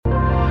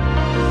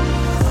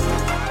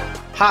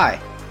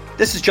Hi,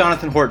 this is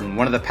Jonathan Horton,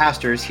 one of the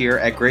pastors here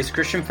at Grace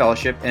Christian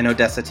Fellowship in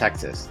Odessa,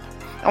 Texas.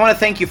 I want to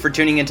thank you for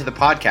tuning into the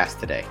podcast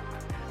today.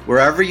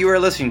 Wherever you are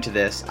listening to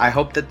this, I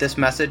hope that this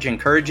message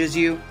encourages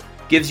you,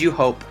 gives you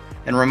hope,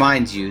 and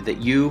reminds you that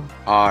you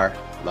are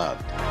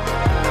loved.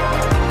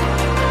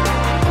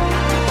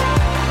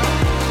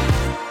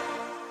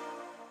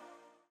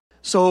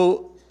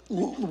 So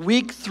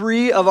week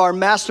 3 of our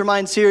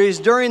Mastermind series,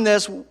 during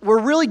this, we're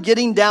really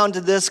getting down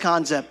to this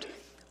concept.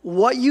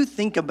 What you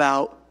think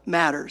about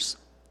matters.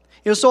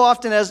 So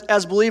often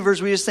as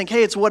believers, we just think,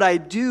 hey, it's what I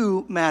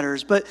do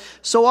matters. But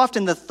so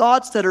often the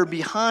thoughts that are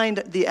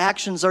behind the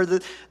actions are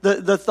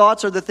the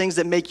thoughts are the things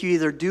that make you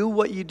either do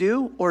what you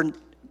do or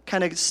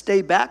kind of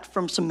stay back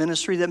from some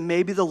ministry that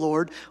maybe the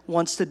Lord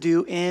wants to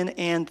do in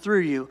and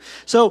through you.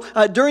 So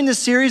during this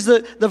series,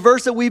 the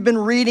verse that we've been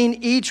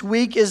reading each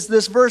week is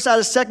this verse out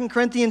of 2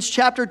 Corinthians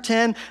chapter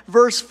 10,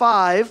 verse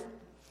 5,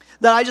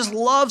 that I just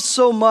love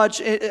so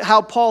much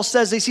how Paul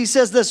says this. He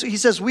says this, he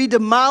says, we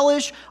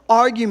demolish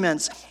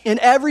arguments and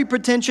every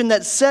pretension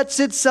that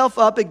sets itself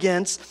up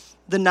against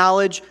the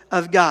knowledge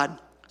of God.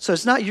 So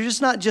you're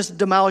just not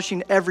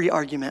demolishing every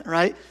argument,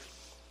 right?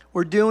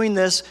 We're doing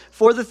this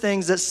for the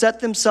things that set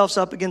themselves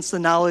up against the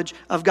knowledge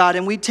of God.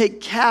 And we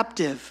take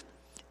captive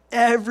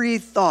every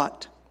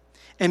thought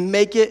and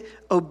make it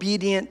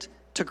obedient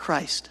to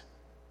Christ.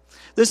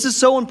 This is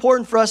so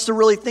important for us to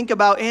really think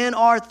about in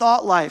our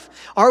thought life.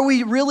 Are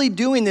we really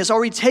doing this? Are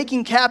we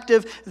taking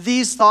captive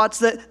these thoughts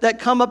that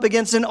come up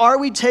against? And are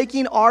we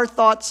taking our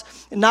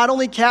thoughts not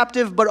only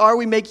captive, but are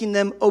we making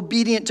them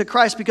obedient to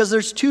Christ? Because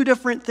there's two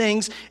different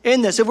things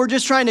in this. If we're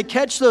just trying to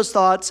catch those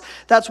thoughts,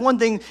 that's one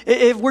thing.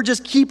 If we're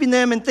just keeping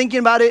them and thinking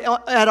about it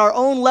at our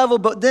own level,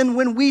 but then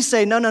when we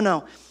say,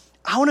 no,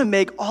 I want to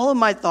make all of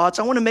my thoughts,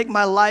 I want to make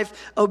my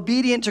life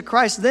obedient to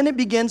Christ, then it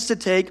begins to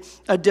take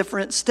a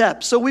different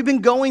step. So we've been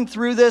going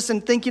through this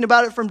and thinking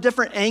about it from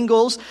different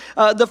angles.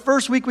 The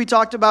first week we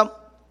talked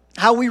about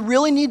how we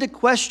really need to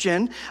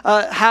question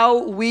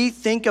how we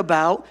think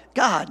about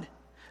God.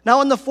 Now,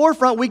 on the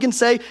forefront, we can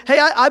say, hey,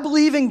 I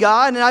believe in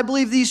God and I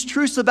believe these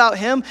truths about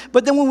Him.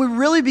 But then when we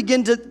really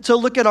begin to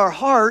look at our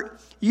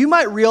heart, you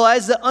might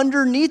realize that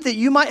underneath it,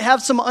 you might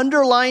have some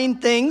underlying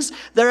things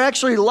that are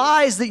actually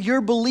lies that you're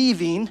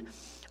believing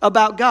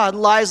about God.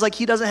 Lies like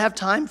He doesn't have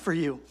time for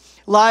you.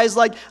 Lies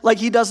like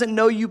He doesn't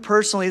know you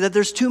personally, that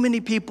there's too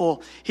many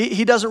people.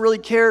 He doesn't really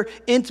care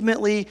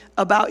intimately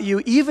about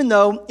you, even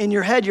though in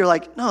your head you're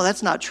like, no,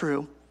 that's not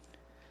true.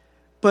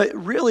 But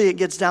really it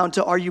gets down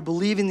to, are you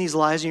believing these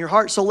lies in your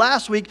heart? So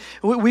last week,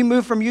 we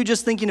moved from you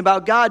just thinking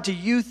about God to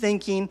you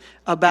thinking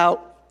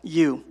about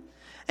you.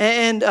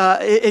 And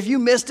if you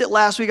missed it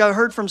last week, I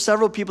heard from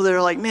several people that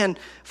are like, man,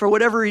 for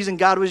whatever reason,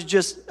 God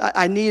was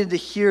I needed to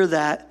hear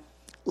that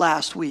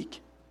last week.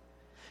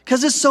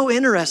 Because it's so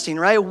interesting,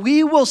 right?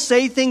 We will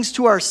say things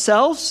to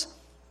ourselves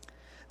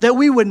that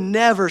we would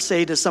never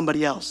say to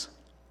somebody else.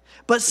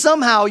 But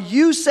somehow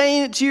you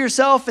saying it to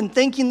yourself and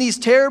thinking these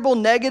terrible,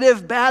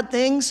 negative, bad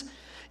things,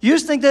 you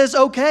just think that it's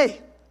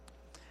okay.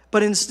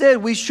 But instead,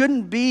 we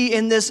shouldn't be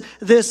in this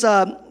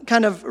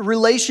kind of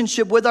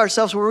relationship with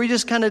ourselves where we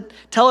just kind of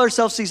tell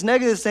ourselves these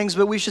negative things,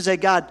 but we should say,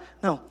 God,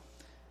 no,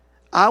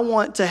 I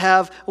want to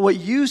have what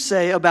you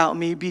say about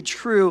me be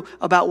true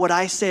about what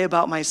I say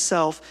about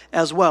myself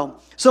as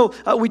well. So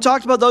we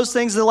talked about those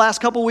things the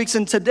last couple weeks,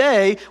 and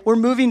today we're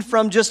moving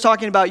from just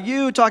talking about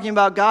you, talking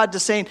about God, to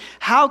saying,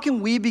 how can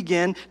we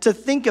begin to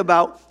think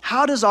about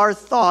how does our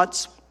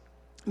thoughts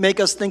make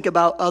us think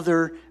about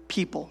other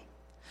people?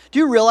 Do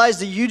you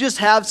realize that you just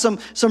have some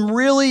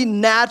really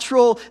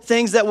natural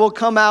things that will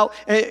come out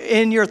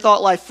in your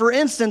thought life? For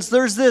instance,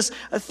 there's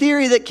a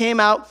theory that came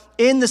out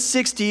in the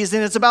 60s,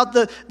 and it's about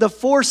the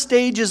 4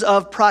 stages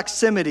of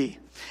proximity.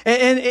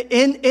 And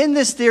in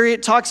this theory,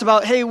 it talks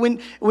about, hey, when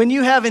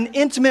you have an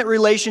intimate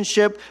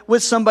relationship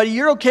with somebody,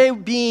 you're okay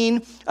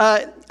being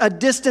a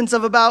distance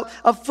of about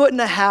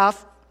 1.5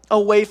 feet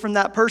away from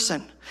that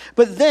person.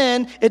 But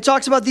then it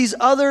talks about these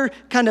other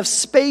kind of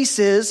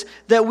spaces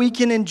that we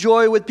can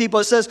enjoy with people.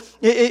 It says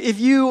if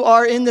you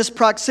are in this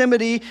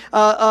proximity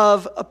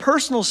of a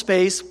personal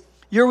space,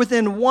 you're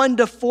within 1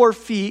 to 4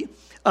 feet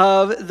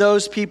of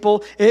those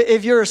people.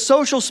 If you're a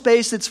social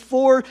space, it's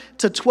 4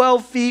 to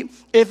 12 feet.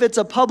 If it's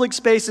a public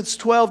space, it's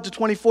 12 to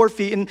 24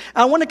 feet. And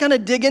I want to kind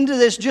of dig into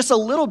this just a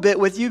little bit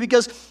with you,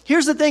 because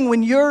here's the thing.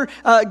 When you're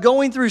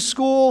going through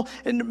school,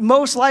 and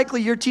most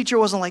likely your teacher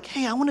wasn't like,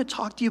 hey, I want to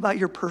talk to you about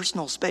your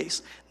personal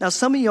space. Now,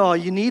 some of y'all,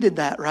 you needed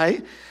that,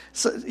 right?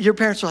 So your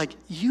parents are like,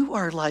 you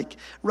are like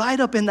right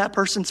up in that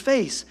person's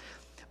face.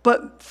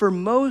 But for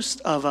most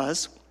of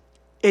us,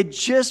 it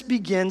just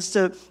begins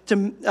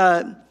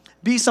to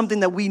be something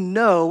that we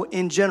know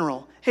in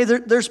general. Hey,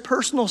 there's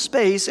personal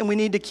space and we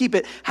need to keep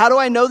it. How do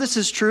I know this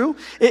is true?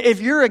 If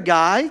you're a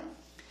guy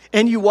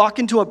and you walk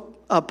into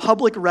a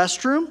public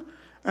restroom,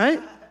 right?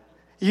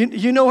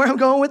 You know where I'm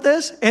going with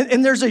this?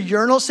 And there's a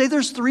urinal. Say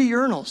there's 3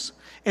 urinals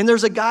and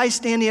there's a guy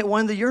standing at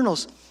one of the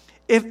urinals.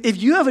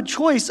 if you have a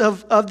choice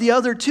of the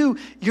other two,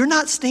 you're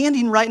not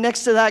standing right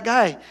next to that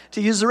guy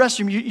to use the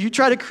restroom. You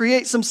try to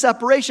create some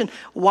separation.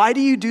 Why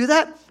do you do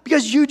that?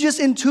 Because you just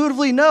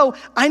intuitively know,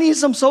 I need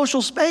some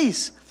social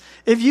space.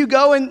 If you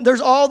go and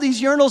there's all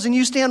these urinals and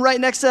you stand right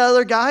next to the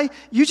other guy,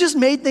 you just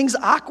made things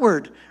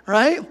awkward,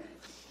 right?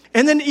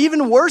 And then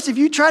even worse, if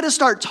you try to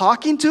start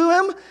talking to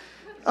him,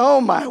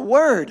 oh my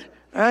word,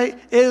 right?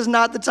 It is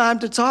not the time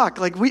to talk.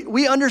 Like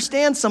we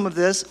understand some of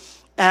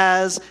this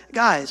as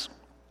guys.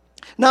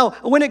 Now,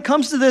 when it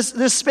comes to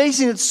this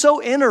spacing, it's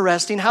so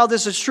interesting how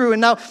this is true.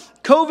 And now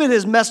COVID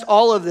has messed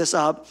all of this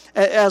up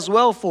as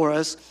well for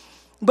us.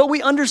 But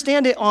we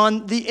understand it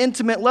on the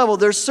intimate level.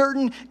 There's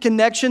certain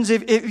connections.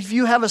 If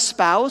you have a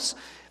spouse,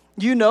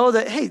 you know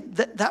that, hey,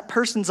 that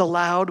person's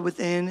allowed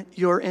within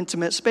your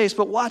intimate space.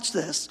 But watch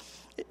this.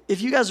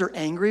 If you guys are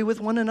angry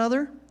with one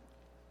another,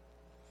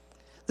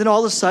 then all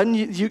of a sudden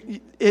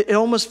it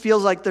almost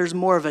feels like there's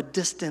more of a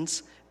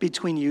distance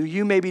between you.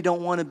 You maybe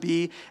don't want to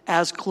be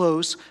as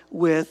close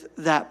with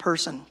that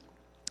person.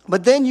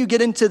 But then you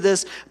get into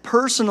this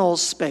personal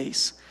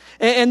space.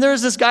 And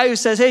there's this guy who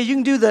says, hey, you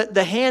can do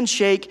the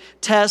handshake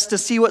test to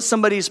see what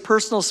somebody's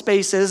personal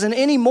space is. And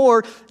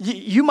anymore,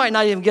 you might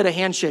not even get a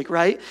handshake,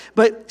 right?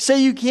 But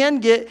say you can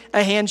get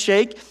a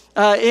handshake.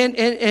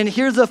 And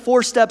here's the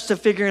 4 steps to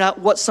figuring out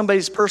what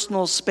somebody's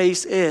personal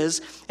space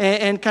is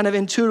and kind of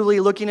intuitively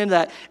looking into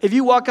that. If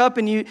you walk up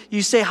and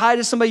you say hi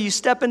to somebody, you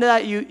step into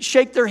that, you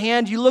shake their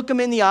hand, you look them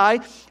in the eye,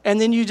 and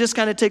then you just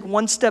kind of take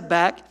one step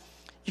back.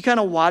 You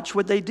kind of watch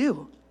what they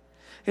do.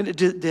 And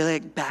do they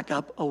like back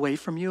up away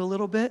from you a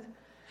little bit?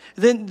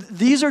 Then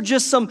these are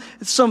just some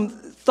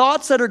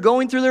thoughts that are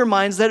going through their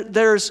minds that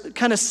there's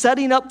kind of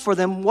setting up for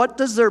them. What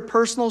does their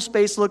personal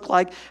space look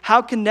like?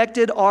 How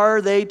connected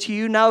are they to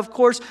you? Now, of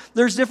course,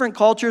 there's different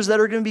cultures that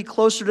are going to be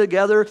closer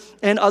together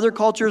and other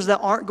cultures that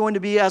aren't going to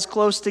be as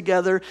close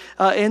together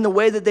in the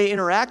way that they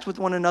interact with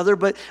one another.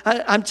 But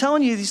I'm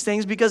telling you these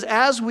things because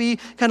as we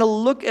kind of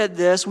look at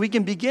this, we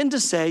can begin to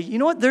say, you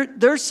know what,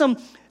 there's some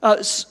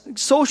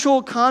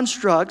social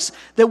constructs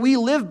that we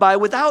live by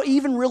without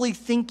even really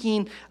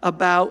thinking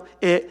about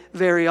it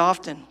very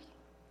often.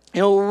 You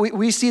know,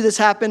 we see this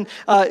happen,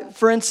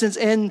 for instance,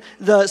 in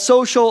the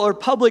social or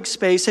public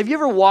space. Have you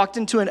ever walked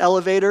into an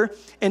elevator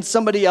and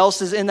somebody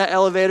else is in that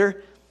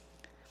elevator?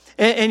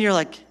 And you're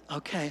like,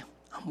 okay,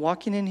 I'm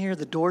walking in here.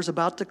 The door's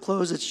about to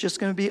close. It's just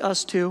going to be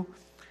us two.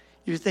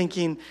 You're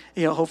thinking,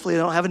 you know, hopefully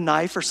they don't have a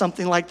knife or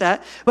something like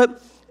that.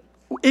 But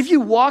if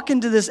you walk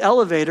into this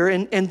elevator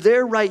and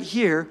they're right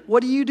here,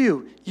 what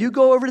do? You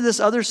go over to this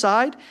other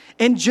side,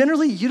 and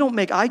generally you don't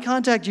make eye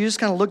contact. You just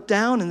kind of look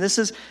down, and this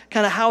is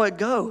kind of how it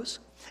goes.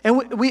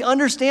 And we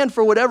understand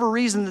for whatever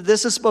reason that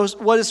this is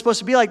what it's supposed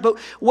to be like. But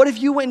what if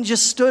you went and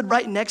just stood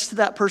right next to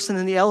that person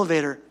in the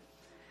elevator,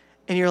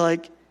 and you're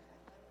like,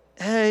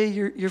 hey,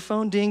 your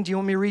phone dinged. Do you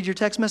want me to read your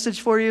text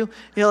message for you?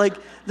 You know, like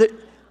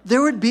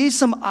there would be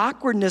some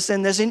awkwardness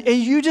in this, and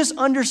you just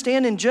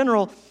understand in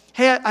general,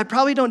 hey, I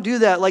probably don't do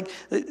that. Like,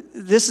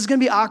 this is going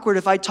to be awkward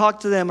if I talk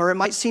to them, or it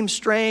might seem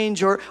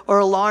strange or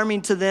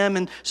alarming to them.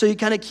 And so you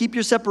kind of keep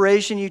your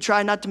separation. You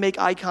try not to make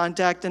eye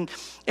contact. And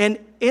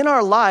in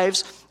our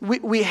lives,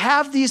 we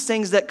have these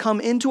things that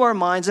come into our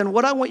minds. And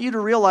what I want you to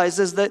realize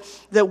is that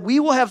we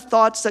will have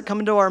thoughts that come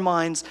into our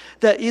minds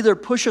that either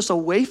push us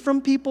away from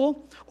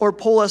people or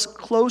pull us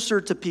closer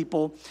to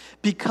people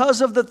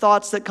because of the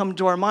thoughts that come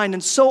to our mind.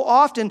 And so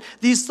often,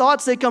 these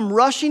thoughts, they come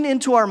rushing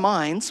into our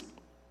minds.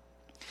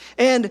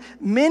 And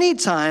many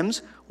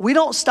times, we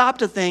don't stop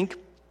to think,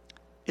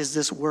 is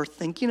this worth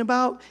thinking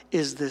about?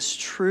 Is this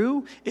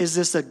true? Is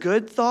this a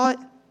good thought?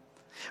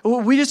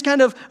 We just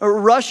kind of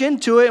rush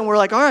into it and we're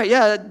like, all right,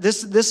 yeah,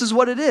 this is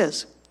what it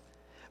is.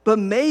 But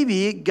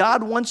maybe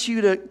God wants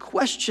you to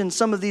question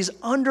some of these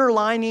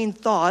underlining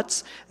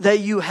thoughts that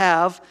you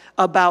have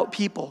about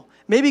people.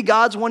 Maybe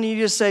God's wanting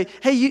you to say,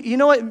 hey, you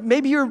know what?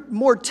 Maybe you're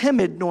more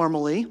timid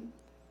normally,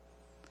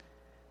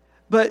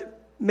 but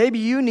maybe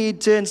you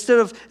need to, instead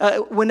of,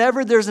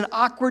 whenever there's an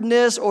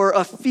awkwardness or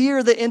a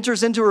fear that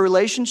enters into a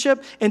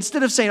relationship,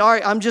 instead of saying, all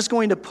right, I'm just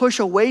going to push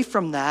away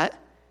from that,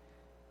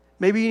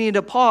 maybe you need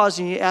to pause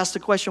and you ask the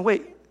question,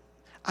 wait,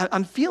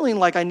 I'm feeling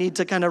like I need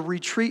to kind of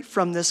retreat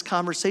from this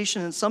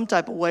conversation in some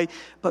type of way,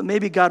 but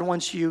maybe God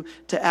wants you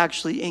to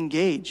actually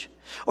engage.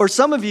 Or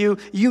some of you,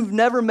 you've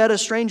never met a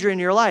stranger in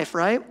your life,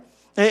 right?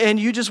 And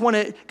you just want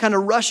to kind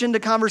of rush into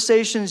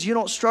conversations. You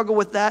don't struggle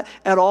with that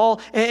at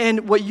all.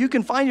 And what you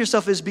can find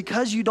yourself is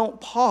because you don't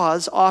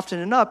pause often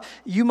enough,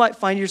 you might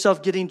find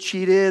yourself getting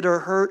cheated or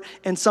hurt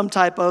in some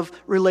type of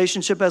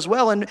relationship as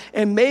well.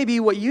 And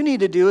maybe what you need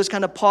to do is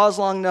kind of pause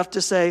long enough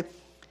to say,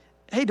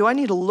 hey, do I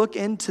need to look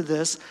into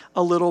this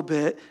a little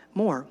bit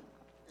more?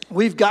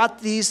 We've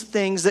got these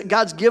things that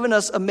God's given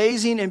us,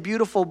 amazing and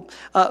beautiful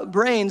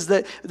brains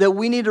that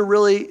we need to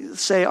really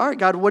say, all right,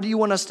 God, what do you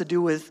want us to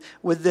do with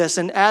this?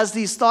 And as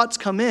these thoughts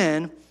come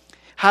in,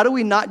 How do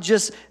we not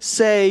just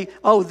say,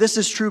 oh, this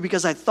is true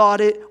because I thought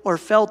it or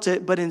felt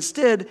it, but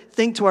instead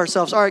think to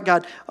ourselves, all right,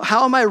 God,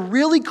 how am I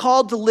really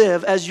called to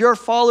live as your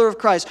follower of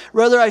Christ?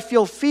 Whether I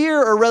feel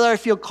fear or whether I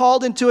feel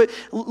called into it,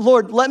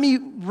 Lord, let me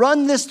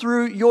run this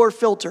through your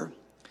filter.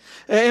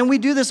 And we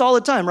do this all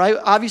the time, right?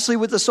 Obviously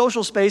with the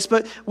social space,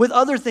 but with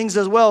other things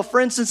as well.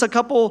 For instance, a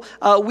couple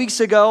weeks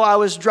ago, I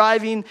was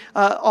driving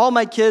all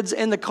my kids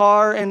in the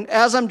car, and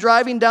as I'm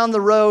driving down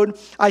the road,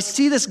 I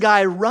see this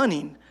guy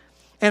running.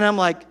 And I'm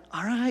like,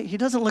 all right, he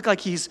doesn't look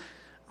like he's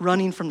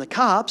running from the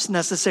cops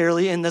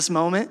necessarily in this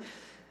moment,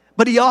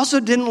 but he also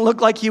didn't look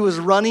like he was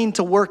running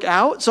to work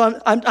out.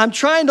 So I'm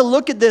trying to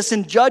look at this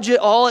and judge it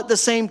all at the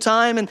same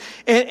time.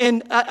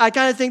 And I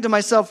kind of think to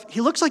myself,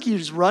 he looks like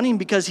he's running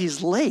because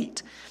he's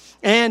late.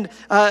 And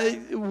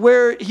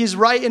where he's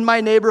right in my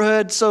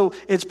neighborhood, so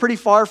it's pretty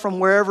far from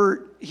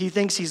wherever he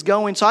thinks he's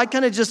going. So I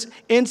kind of just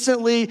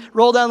instantly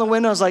roll down the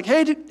window. I was like,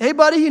 hey,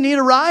 buddy, you need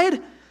a ride?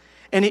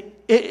 And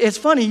it's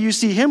funny, you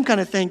see him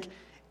kind of think,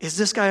 is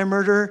this guy a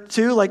murderer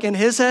too, like in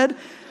his head?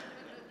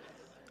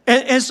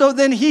 And so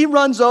then he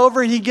runs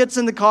over and he gets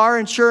in the car,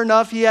 and sure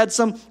enough, he had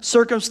some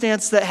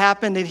circumstance that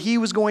happened and he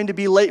was going to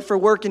be late for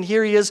work, and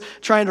here he is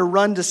trying to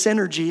run to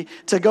Synergy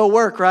to go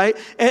work, right?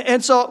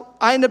 And so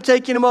I end up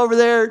taking him over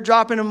there,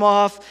 dropping him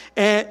off,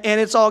 and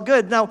it's all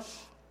good. Now,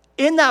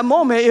 in that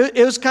moment,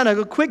 it was kind of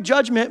a quick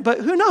judgment, but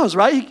who knows,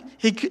 right?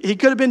 He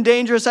could have been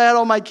dangerous. I had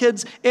all my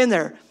kids in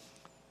there.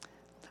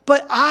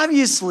 But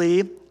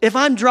obviously, if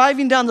I'm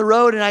driving down the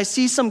road and I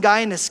see some guy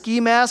in a ski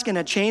mask and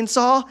a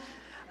chainsaw,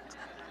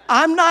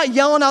 I'm not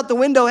yelling out the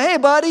window, hey,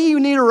 buddy, you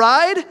need a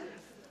ride?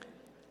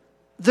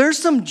 There's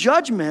some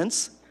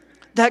judgments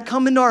that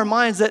come into our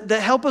minds that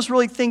help us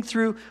really think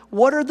through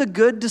what are the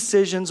good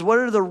decisions, what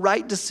are the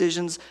right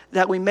decisions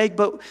that we make.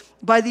 But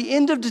by the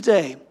end of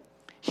today,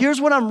 here's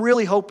what I'm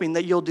really hoping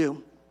that you'll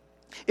do,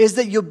 is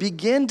that you'll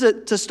begin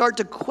to start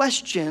to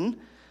question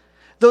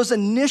those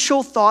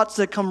initial thoughts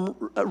that come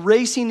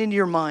racing into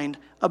your mind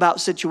about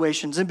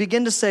situations, and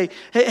begin to say,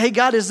 hey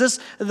God, is this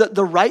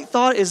the right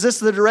thought? Is this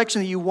the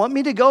direction that you want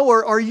me to go?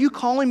 Or are you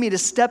calling me to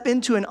step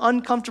into an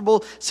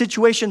uncomfortable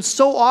situation?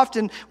 So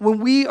often when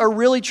we are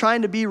really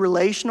trying to be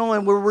relational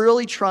and we're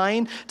really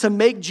trying to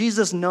make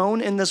Jesus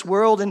known in this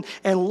world and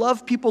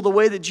love people the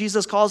way that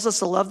Jesus calls us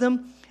to love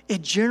them,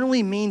 it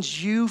generally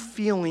means you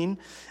feeling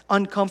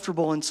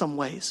uncomfortable in some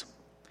ways.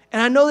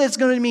 And I know that it's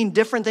going to mean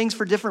different things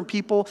for different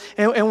people.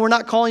 And we're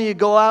not calling you to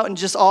go out and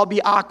just all be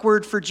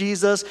awkward for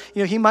Jesus.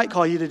 You know, he might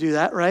call you to do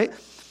that, right?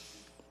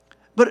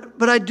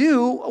 But I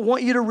do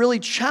want you to really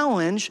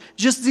challenge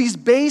just these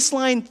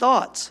baseline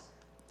thoughts,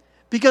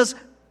 because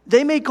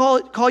they may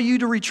call you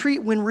to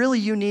retreat when really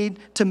you need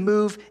to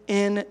move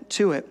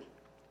into it.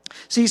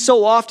 See,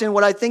 so often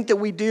what I think that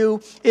we do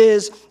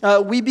is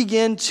we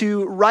begin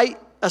to write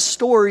a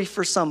story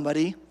for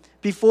somebody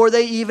before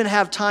they even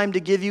have time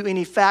to give you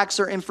any facts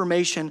or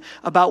information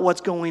about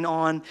what's going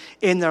on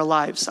in their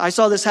lives. I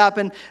saw this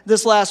happen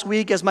this last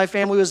week as my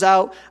family was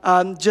out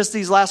just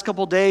these last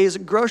couple days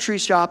grocery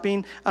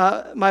shopping.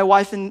 My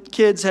wife and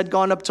kids had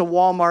gone up to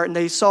Walmart, and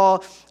they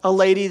saw a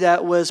lady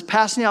that was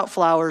passing out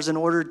flowers in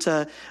order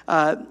to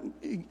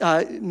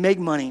make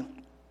money.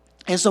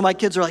 And so my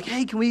kids are like,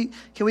 hey, can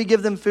we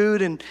give them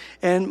food?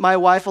 And my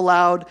wife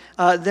allowed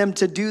them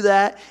to do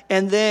that.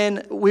 And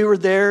then we were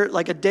there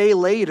like a day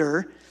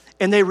later,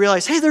 and they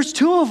realized, hey, there's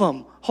two of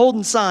them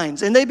holding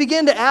signs. And they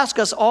began to ask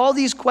us all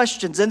these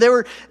questions. And they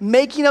were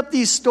making up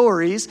these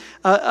stories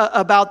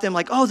about them,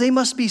 like, oh, they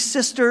must be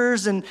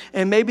sisters, and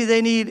maybe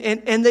they need,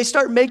 and they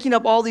start making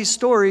up all these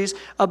stories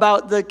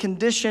about the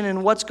condition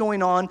and what's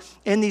going on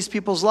in these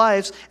people's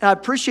lives. And I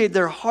appreciate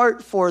their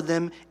heart for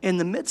them in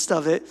the midst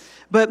of it.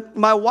 But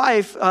my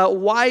wife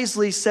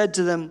wisely said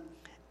to them,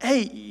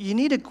 hey, you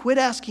need to quit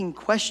asking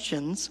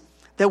questions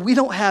that we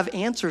don't have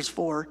answers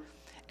for,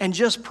 and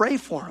just pray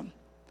for them.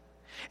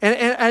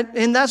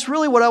 And that's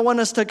really what I want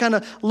us to kind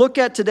of look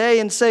at today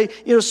and say,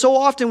 you know, so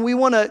often we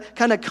want to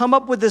kind of come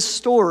up with this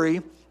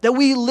story that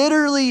we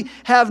literally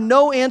have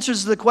no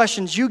answers to the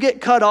questions. You get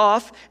cut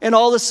off, and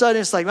all of a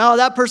sudden it's like, oh,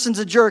 that person's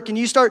a jerk. And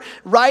you start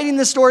writing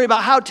the story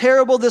about how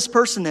terrible this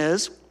person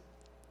is,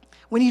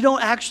 when you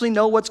don't actually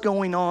know what's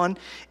going on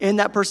in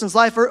that person's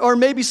life. Or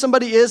maybe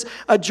somebody is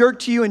a jerk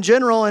to you in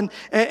general, and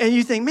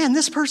you think, man,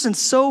 this person's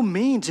so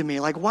mean to me.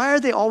 Like, why are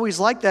they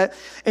always like that?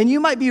 And you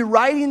might be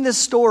writing this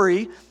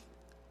story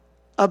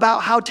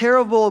about how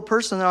terrible a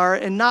person they are,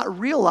 and not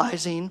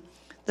realizing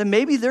that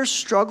maybe they're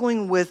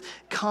struggling with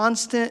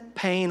constant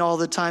pain all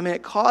the time, and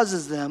it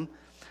causes them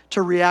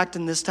to react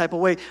in this type of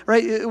way,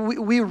 right?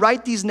 We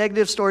write these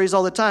negative stories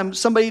all the time.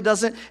 Somebody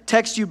doesn't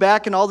text you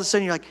back, and all of a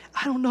sudden you're like,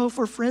 I don't know if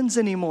we're friends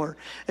anymore.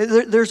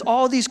 There's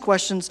all these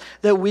questions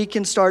that we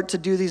can start to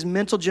do these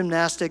mental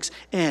gymnastics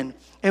in.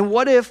 And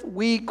what if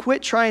we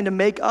quit trying to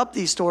make up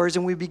these stories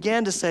and we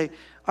began to say,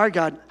 all right,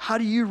 God, how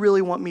do you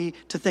really want me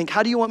to think?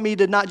 How do you want me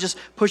to not just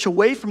push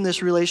away from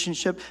this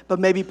relationship, but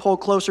maybe pull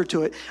closer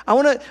to it? I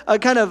want to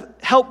kind of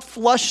help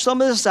flush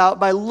some of this out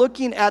by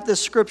looking at the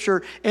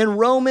scripture in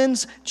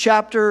Romans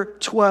chapter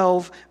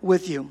 12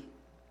 with you.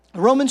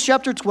 Romans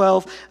chapter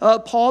 12,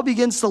 Paul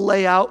begins to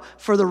lay out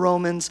for the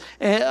Romans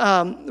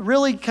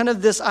really kind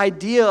of this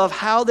idea of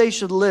how they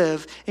should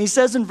live. And he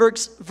says in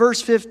verse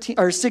 15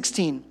 or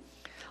 16,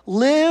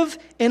 live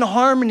in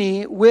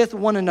harmony with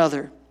one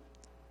another.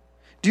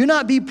 Do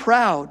not be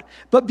proud,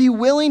 but be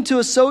willing to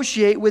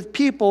associate with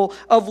people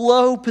of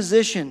low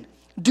position.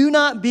 Do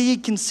not be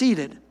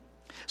conceited.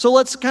 So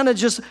let's kind of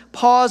just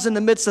pause in the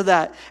midst of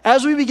that.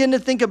 As we begin to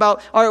think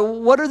about, all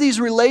right, what are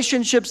these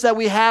relationships that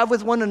we have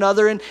with one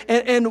another,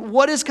 and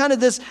what is kind of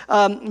this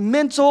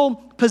mental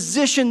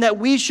position that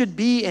we should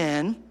be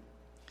in?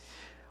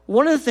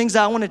 One of the things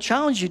I want to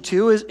challenge you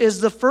to is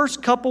the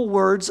first couple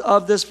words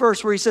of this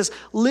verse where he says,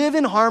 live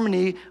in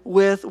harmony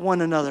with one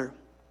another.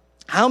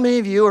 How many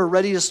of you are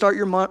ready to start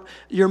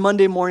your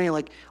Monday morning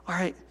like, all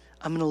right,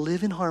 I'm going to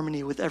live in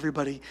harmony with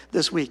everybody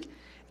this week?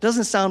 It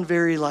doesn't sound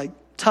very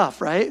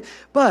tough, right?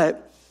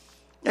 But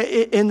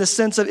in the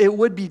sense of it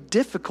would be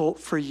difficult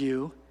for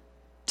you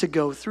to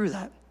go through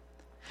that.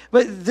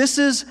 But this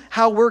is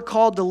how we're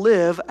called to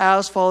live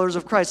as followers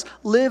of Christ.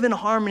 Live in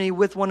harmony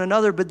with one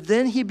another. But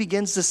then he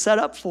begins to set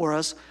up for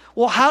us,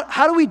 well,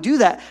 how do we do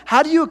that?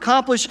 How do you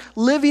accomplish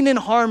living in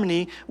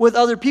harmony with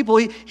other people?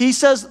 He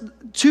says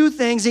two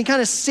things. He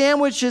kind of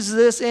sandwiches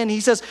this in. He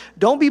says,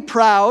 don't be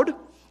proud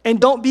and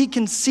don't be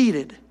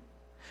conceited.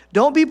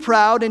 Don't be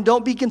proud and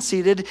don't be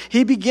conceited.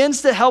 He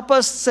begins to help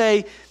us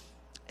say,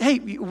 hey,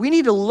 we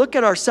need to look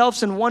at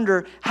ourselves and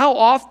wonder, how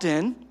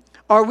often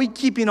are we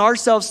keeping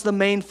ourselves the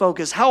main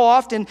focus? How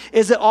often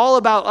is it all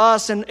about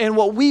us and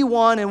what we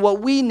want and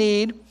what we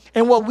need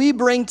and what we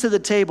bring to the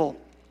table?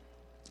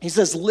 He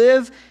says,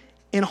 live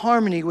in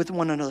harmony with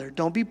one another.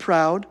 Don't be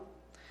proud.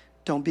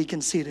 Don't be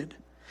conceited.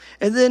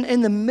 And then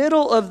in the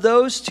middle of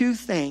those two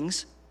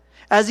things,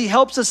 as he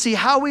helps us see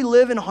how we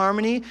live in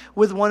harmony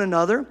with one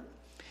another,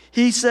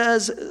 he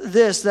says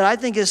this that I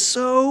think is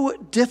so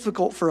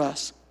difficult for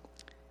us.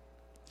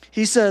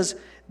 He says,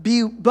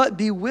 be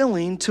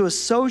willing to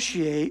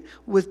associate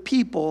with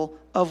people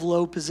of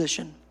low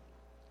position.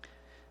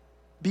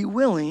 Be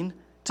willing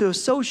to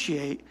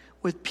associate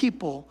with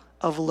people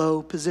of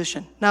low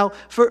position. Now,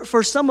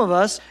 for some of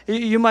us,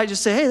 you might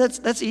just say, hey,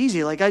 that's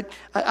easy. Like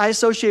I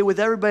associate with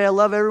everybody. I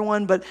love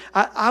everyone. But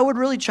I would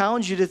really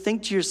challenge you to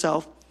think to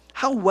yourself,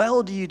 how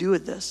well do you do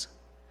at this?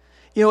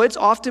 You know, it's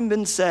often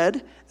been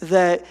said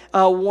that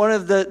one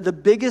of the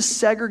biggest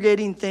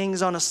segregating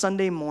things on a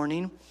Sunday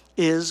morning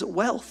is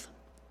wealth.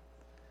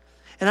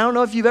 And I don't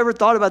know if you've ever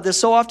thought about this.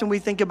 So often we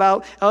think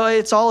about, oh,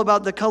 it's all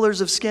about the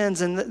colors of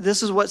skins, and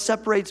this is what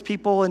separates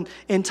people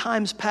in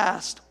times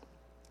past.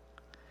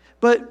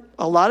 But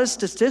a lot of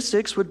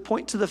statistics would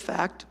point to the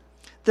fact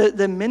that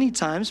many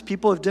times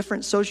people of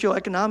different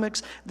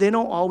socioeconomics, they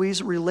don't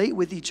always relate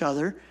with each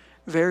other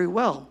very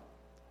well.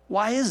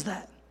 Why is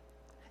that?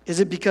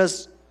 Is it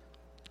because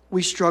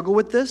we struggle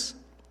with this?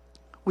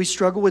 We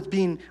struggle with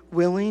being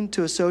willing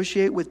to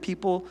associate with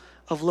people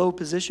of low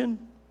position?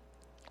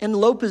 And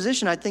low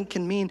position, I think,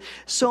 can mean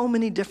so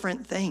many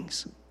different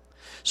things.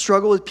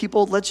 Struggle with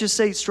people, let's just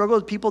say, struggle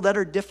with people that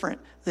are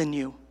different than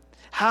you.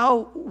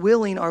 How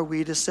willing are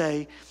we to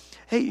say,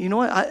 hey, you know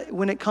what,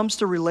 when it comes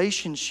to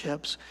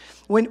relationships,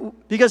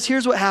 because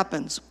here's what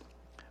happens.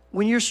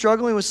 When you're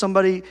struggling with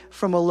somebody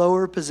from a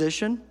lower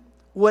position,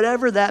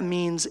 whatever that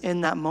means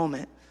in that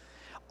moment,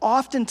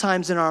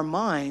 oftentimes in our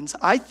minds,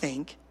 I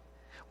think,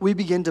 we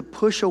begin to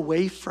push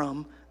away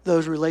from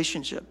those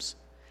relationships.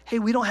 Hey,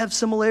 we don't have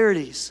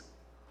similarities.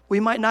 We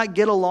might not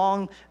get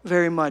along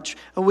very much.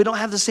 We don't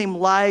have the same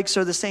likes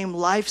or the same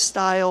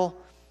lifestyle.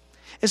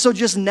 And so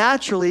just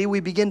naturally,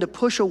 we begin to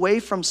push away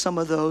from some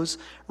of those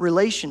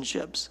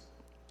relationships.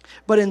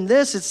 But in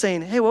this, it's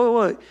saying, hey,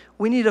 wait.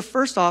 We need to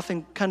first off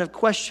and kind of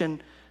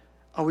question,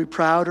 are we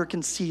proud or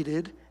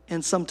conceited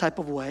in some type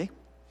of way?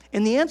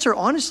 And the answer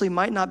honestly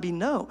might be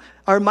no.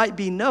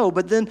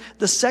 But then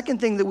the second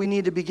thing that we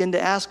need to begin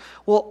to ask,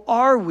 well,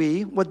 are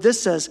we, what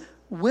this says,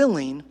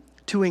 willing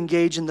to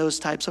engage in those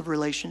types of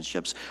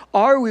relationships?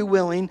 Are we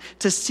willing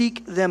to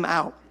seek them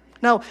out?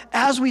 Now,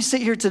 as we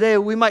sit here today,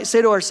 we might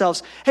say to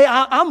ourselves, hey,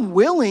 I'm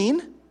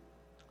willing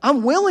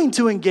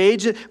to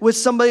engage with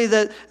somebody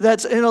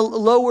that's in a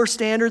lower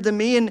standard than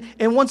me.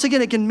 And once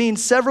again, it can mean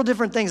several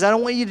different things. I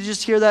don't want you to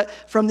just hear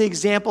that from the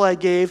example I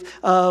gave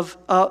of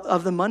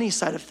the money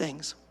side of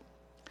things.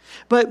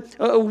 But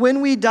when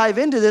we dive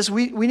into this,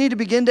 we need to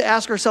begin to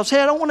ask ourselves, hey,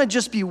 I don't want to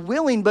just be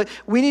willing, but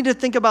we need to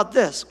think about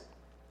this.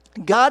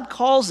 God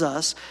calls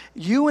us,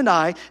 you and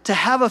I, to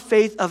have a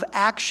faith of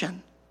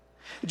action.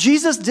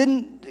 Jesus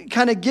didn't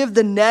kind of give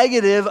the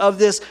negative of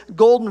this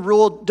golden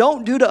rule,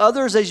 don't do to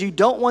others as you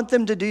don't want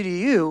them to do to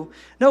you.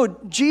 No,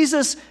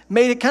 Jesus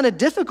made it kind of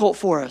difficult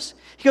for us.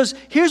 He goes,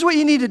 here's what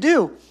you need to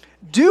do.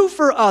 Do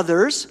for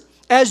others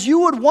as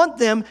you would want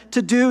them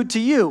to do to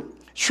you.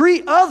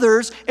 Treat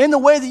others in the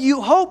way that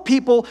you hope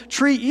people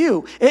treat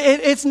you.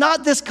 It's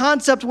not this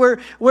concept where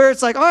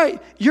it's like, all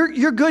right,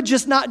 you're good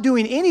just not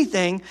doing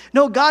anything.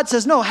 No, God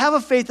says, no, have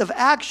a faith of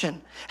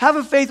action. Have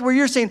a faith where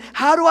you're saying,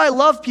 how do I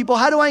love people?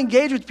 How do I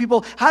engage with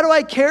people? How do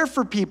I care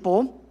for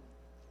people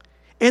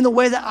in the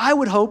way that I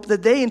would hope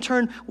that they in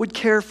turn would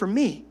care for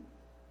me?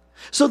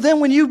 So then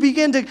when you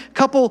begin to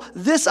couple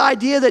this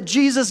idea that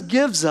Jesus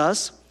gives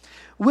us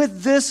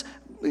with this,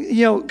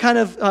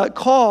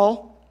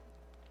 call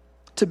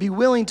to be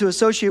willing to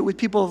associate with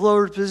people of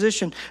lower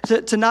position,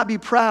 to not be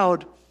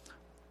proud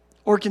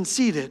or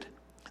conceited,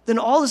 then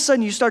all of a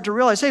sudden you start to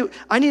realize, hey,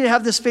 I need to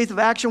have this faith of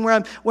action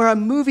where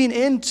I'm moving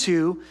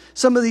into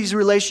some of these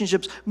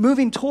relationships,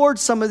 moving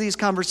towards some of these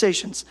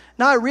conversations.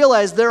 Now I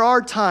realize there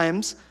are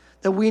times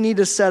that we need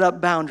to set up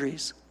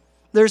boundaries.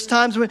 There's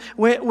times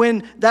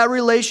when that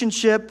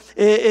relationship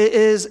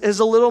is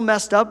a little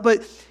messed up,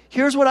 but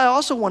here's what I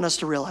also want us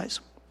to realize,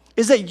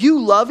 is that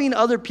you loving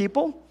other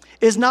people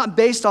is not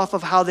based off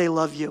of how they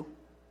love you.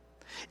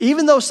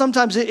 Even though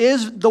sometimes it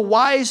is the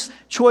wise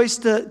choice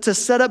to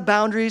set up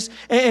boundaries,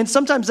 and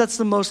sometimes that's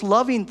the most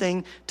loving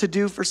thing to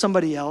do for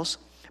somebody else.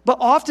 But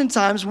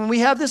oftentimes when we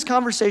have this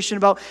conversation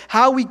about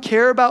how we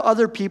care about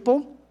other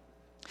people,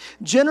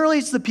 generally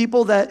it's the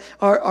people that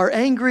are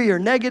angry or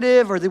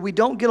negative or that we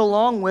don't get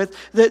along with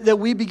that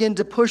we begin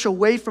to push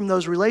away from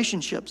those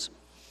relationships.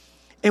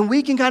 And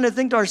we can kind of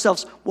think to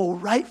ourselves, well,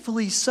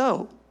 rightfully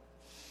so.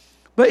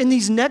 But in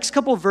these next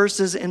couple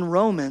verses in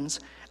Romans,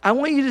 I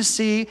want you to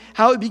see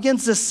how it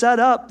begins to set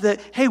up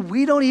that, hey,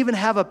 we don't even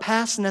have a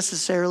pass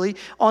necessarily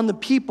on the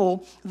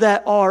people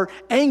that are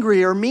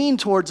angry or mean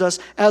towards us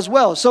as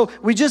well. So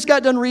we just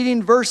got done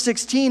reading verse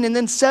 16 and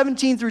then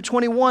 17 through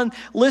 21.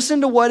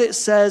 Listen to what it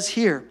says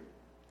here.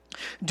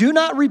 Do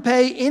not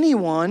repay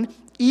anyone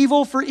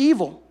evil for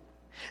evil.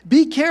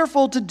 Be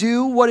careful to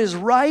do what is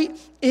right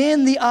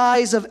in the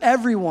eyes of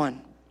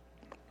everyone.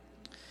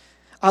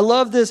 I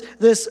love this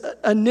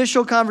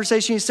initial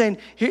conversation. He's saying,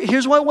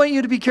 here's what I want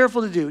you to be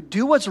careful to do.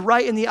 Do what's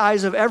right in the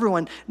eyes of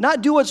everyone.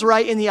 Not do what's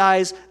right in the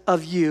eyes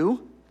of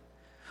you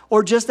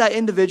or just that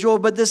individual,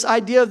 but this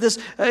idea of this,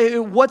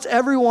 what's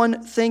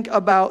everyone think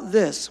about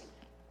this?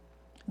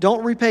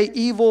 Don't repay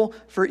evil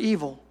for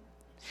evil.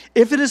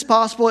 If it is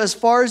possible, as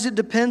far as it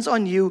depends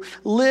on you,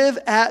 live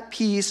at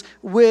peace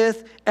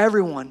with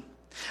everyone.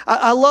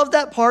 I love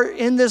that part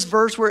in this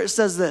verse where it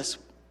says this.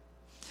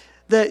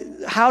 That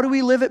how do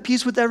we live at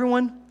peace with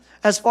everyone?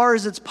 As far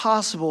as it's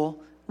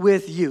possible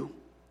with you.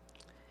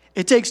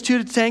 It takes two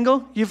to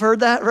tango. You've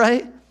heard that,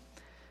 right?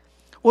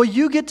 Well,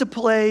 you get to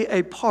play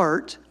a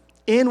part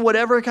in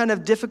whatever kind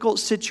of difficult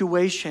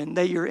situation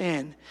that you're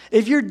in.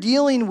 If you're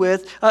dealing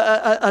with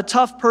a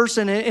tough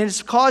person and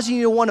it's causing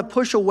you to want to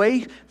push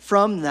away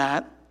from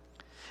that,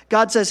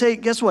 God says, hey,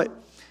 guess what?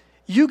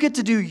 You get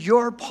to do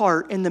your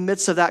part in the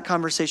midst of that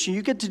conversation.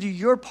 You get to do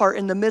your part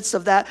in the midst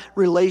of that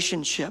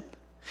relationship.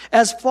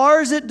 As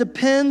far as it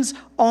depends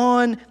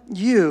on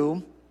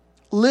you,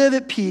 live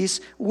at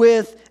peace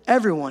with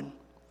everyone.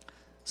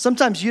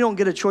 Sometimes you don't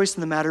get a choice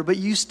in the matter, but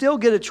you still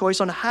get a choice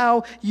on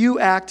how you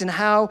act and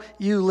how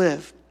you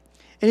live.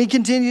 And he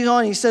continues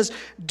on, he says,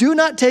 do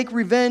not take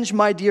revenge,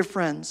 my dear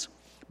friends,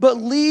 but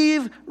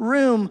leave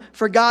room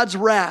for God's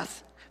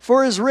wrath.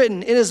 For it is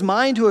written, it is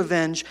mine to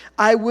avenge,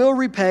 I will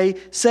repay,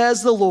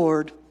 says the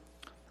Lord.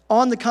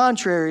 On the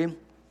contrary,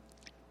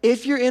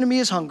 if your enemy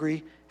is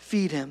hungry,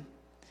 feed him.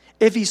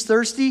 If he's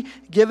thirsty,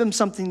 give him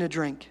something to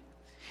drink.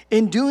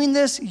 In doing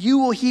this, you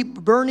will heap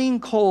burning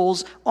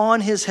coals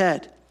on his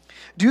head.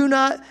 Do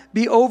not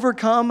be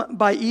overcome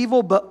by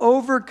evil, but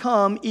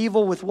overcome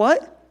evil with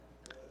what?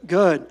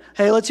 Good.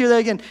 Hey, let's hear that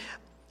again.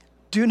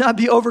 Do not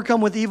be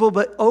overcome with evil,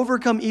 but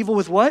overcome evil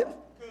with what?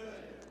 Good.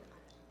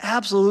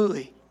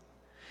 Absolutely.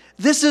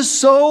 This is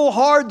so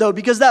hard, though,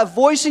 because that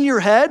voice in your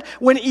head,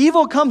 when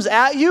evil comes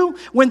at you,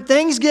 when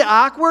things get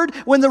awkward,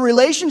 when the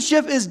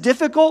relationship is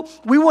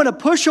difficult, we want to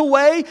push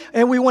away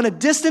and we want to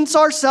distance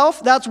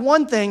ourselves. That's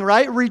one thing,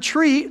 right?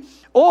 Retreat.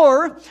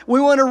 Or we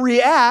want to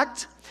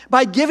react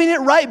by giving it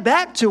right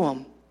back to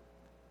them.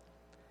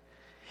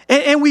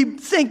 And we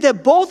think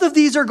that both of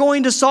these are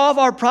going to solve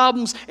our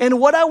problems. And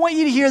what I want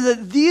you to hear,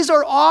 that these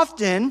are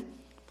often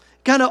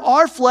kind of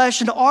our flesh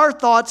and our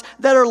thoughts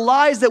that are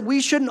lies that we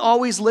shouldn't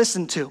always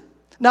listen to.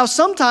 Now,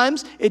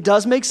 sometimes it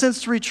does make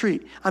sense to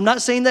retreat. I'm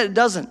not saying that it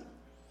doesn't.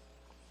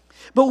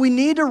 But we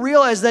need to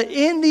realize that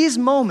in these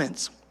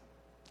moments,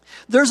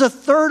 there's a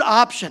third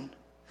option.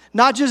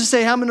 Not just to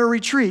say, I'm going to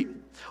retreat,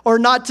 or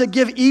not to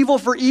give evil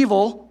for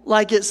evil,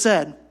 like it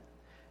said.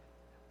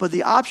 But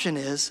the option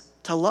is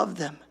to love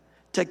them,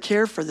 to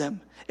care for them.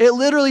 It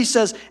literally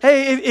says,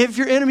 hey, if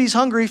your enemy's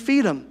hungry,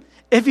 feed him.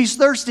 If he's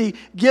thirsty,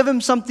 give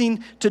him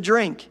something to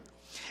drink.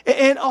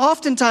 And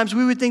oftentimes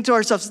we would think to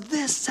ourselves,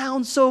 this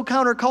sounds so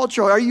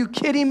countercultural. Are you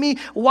kidding me?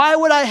 Why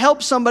would I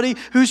help somebody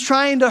who's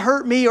trying to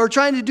hurt me or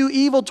trying to do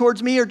evil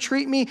towards me or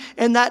treat me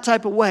in that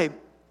type of way?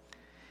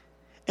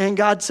 And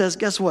God says,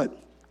 guess what?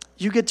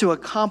 You get to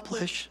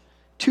accomplish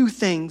two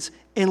things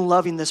in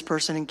loving this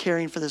person and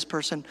caring for this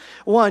person.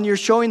 One, you're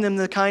showing them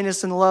the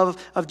kindness and love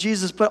of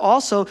Jesus, but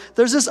also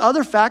there's this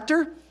other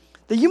factor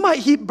that you might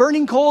heap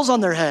burning coals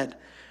on their head,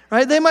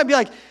 right? They might be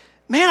like,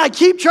 man, I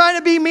keep trying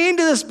to be mean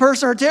to this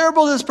person or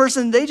terrible to this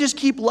person. They just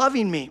keep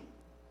loving me.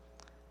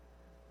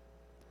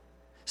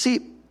 See,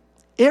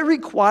 It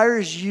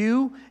requires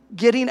you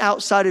getting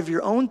outside of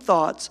your own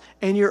thoughts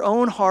and your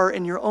own heart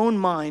and your own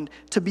mind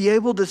to be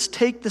able to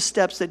take the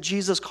steps that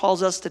Jesus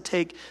calls us to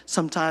take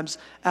sometimes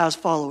as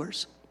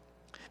followers.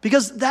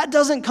 Because that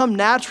doesn't come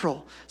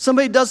natural.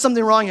 Somebody does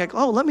something wrong, you're like,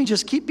 oh, let me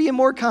just keep being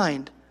more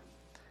kind.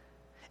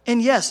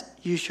 And yes,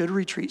 you should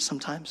retreat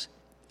sometimes.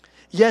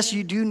 Yes,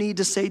 you do need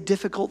to say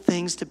difficult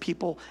things to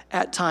people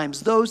at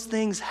times. Those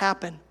things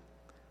happen.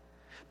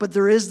 But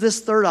there is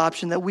this third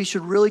option that we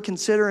should really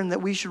consider and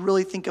that we should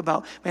really think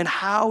about. Man,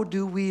 how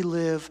do we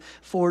live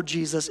for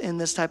Jesus in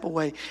this type of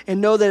way? And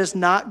know that it's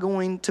not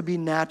going to be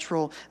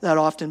natural that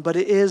often, but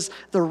it is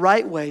the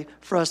right way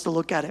for us to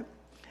look at it.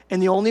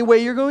 And the only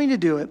way you're going to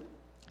do it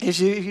is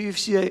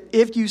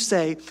if you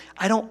say,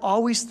 I don't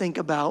always think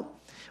about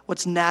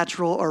what's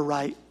natural or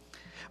right.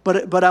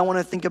 But I want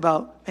to think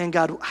about, man,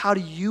 God, how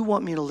do you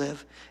want me to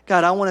live?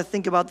 God, I want to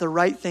think about the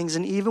right things.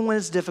 And even when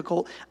it's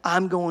difficult,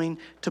 I'm going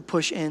to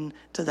push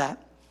into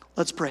that.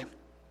 Let's pray.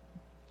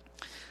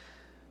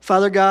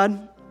 Father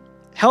God,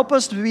 help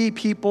us to be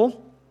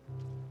people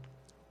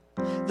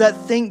that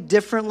think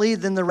differently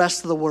than the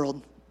rest of the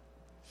world.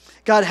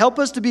 God, help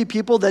us to be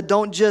people that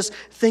don't just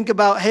think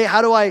about, hey,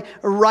 how do I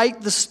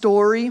write the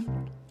story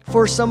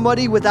for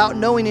somebody without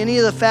knowing any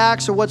of the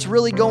facts or what's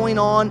really going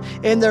on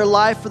in their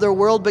life or their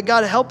world. But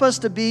God, help us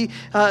to be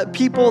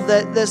people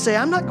that say,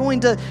 I'm not going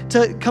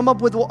to come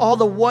up with all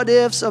the what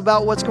ifs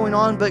about what's going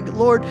on, but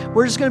Lord,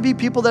 we're just going to be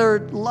people that are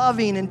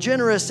loving and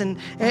generous and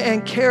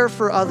care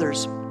for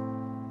others.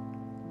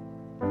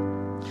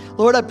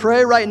 Lord, I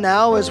pray right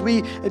now as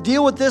we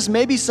deal with this,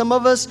 maybe some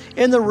of us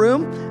in the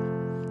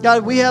room,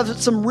 God, we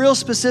have some real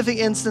specific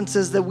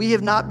instances that we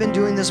have not been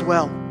doing this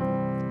well.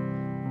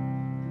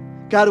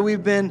 God,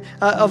 we've been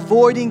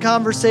avoiding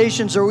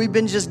conversations, or we've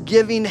been just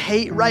giving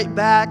hate right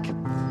back,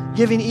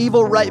 giving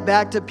evil right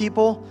back to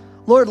people.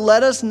 Lord,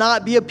 let us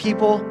not be a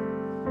people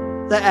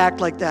that act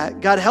like that.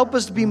 God, help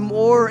us to be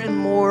more and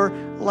more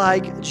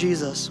like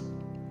Jesus.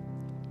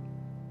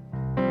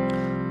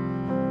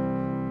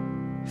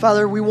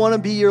 Father, we want to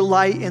be your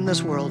light in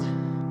this world.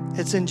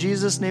 It's in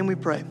Jesus' name we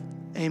pray.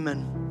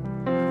 Amen.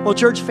 Well,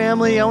 church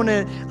family, I want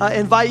to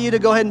invite you to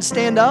go ahead and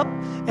stand up.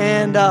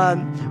 And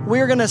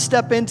we're going to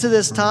step into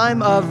this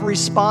time of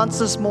response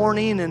this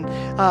morning. And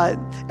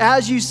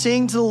as you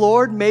sing to the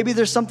Lord, maybe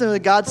there's something that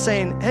God's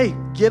saying, hey,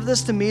 give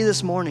this to me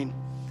this morning.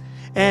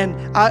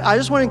 And I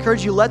just want to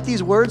encourage you, let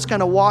these words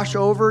kind of wash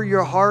over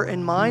your heart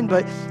and mind.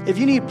 But if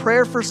you need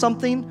prayer for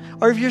something,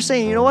 or if you're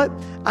saying, you know what,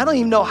 I don't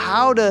even know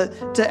how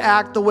to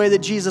act the way that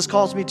Jesus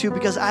calls me to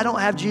because I don't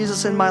have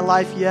Jesus in my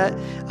life yet,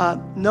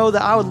 know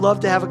that I would love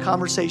to have a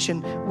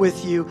conversation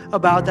with you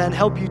about that and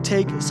help you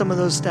take some of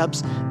those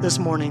steps this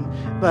morning.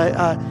 But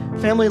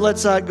family,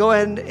 let's go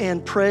ahead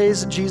and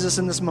praise Jesus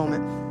in this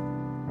moment.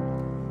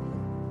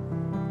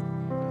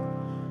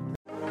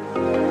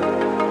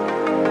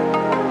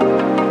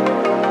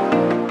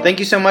 Thank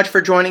you so much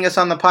for joining us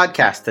on the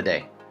podcast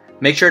today.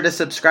 Make sure to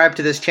subscribe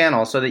to this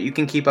channel so that you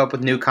can keep up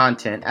with new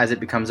content as it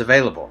becomes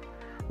available.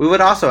 We would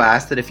also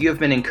ask that if you have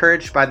been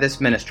encouraged by this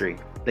ministry,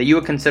 that you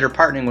would consider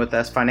partnering with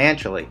us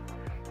financially.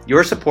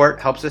 Your support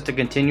helps us to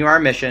continue our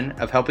mission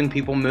of helping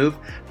people move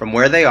from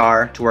where they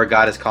are to where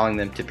God is calling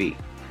them to be.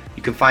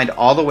 You can find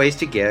all the ways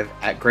to give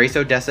at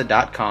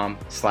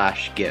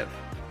graceodessa.com/give.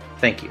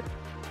 Thank you.